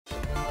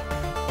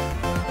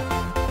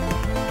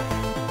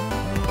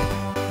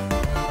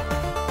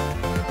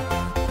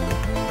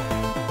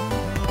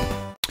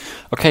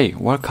Okay,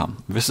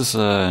 welcome. This is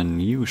a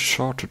new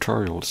short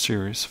tutorial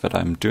series that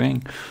I'm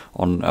doing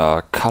on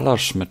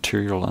colors,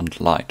 material and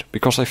light,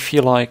 because I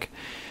feel like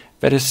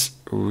that is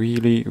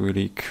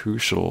really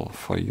crucial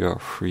for your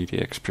 3D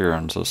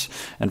experiences,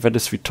 and that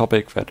is the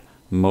topic that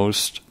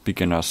most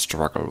beginners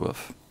struggle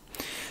with.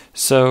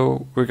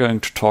 So we're going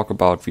to talk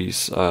about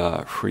these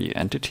three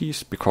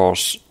entities,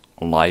 because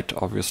light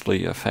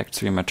obviously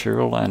affects the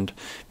material and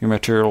the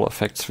material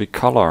affects the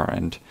color,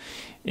 and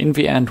in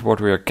the end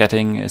what we are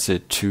getting is a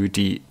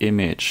 2D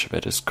image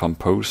that is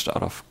composed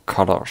out of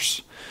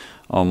colors.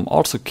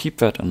 Also keep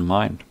that in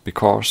mind,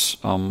 because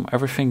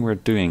everything we're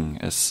doing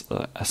is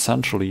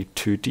essentially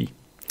 2D.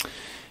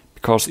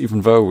 Because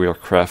even though we are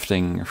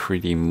crafting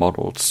 3D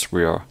models,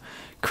 we are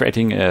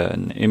creating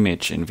an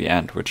image in the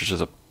end, which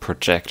is a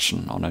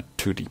projection on a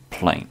 2D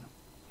plane.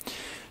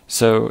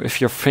 So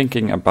if you're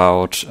thinking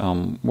about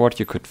what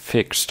you could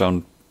fix,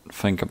 don't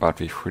think about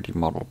the 3D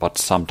model, but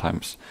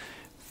sometimes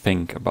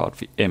think about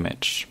the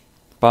image.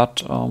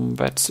 But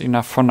that's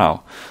enough for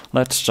now.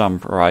 Let's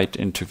jump right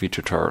into the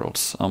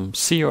tutorials.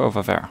 See you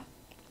over there.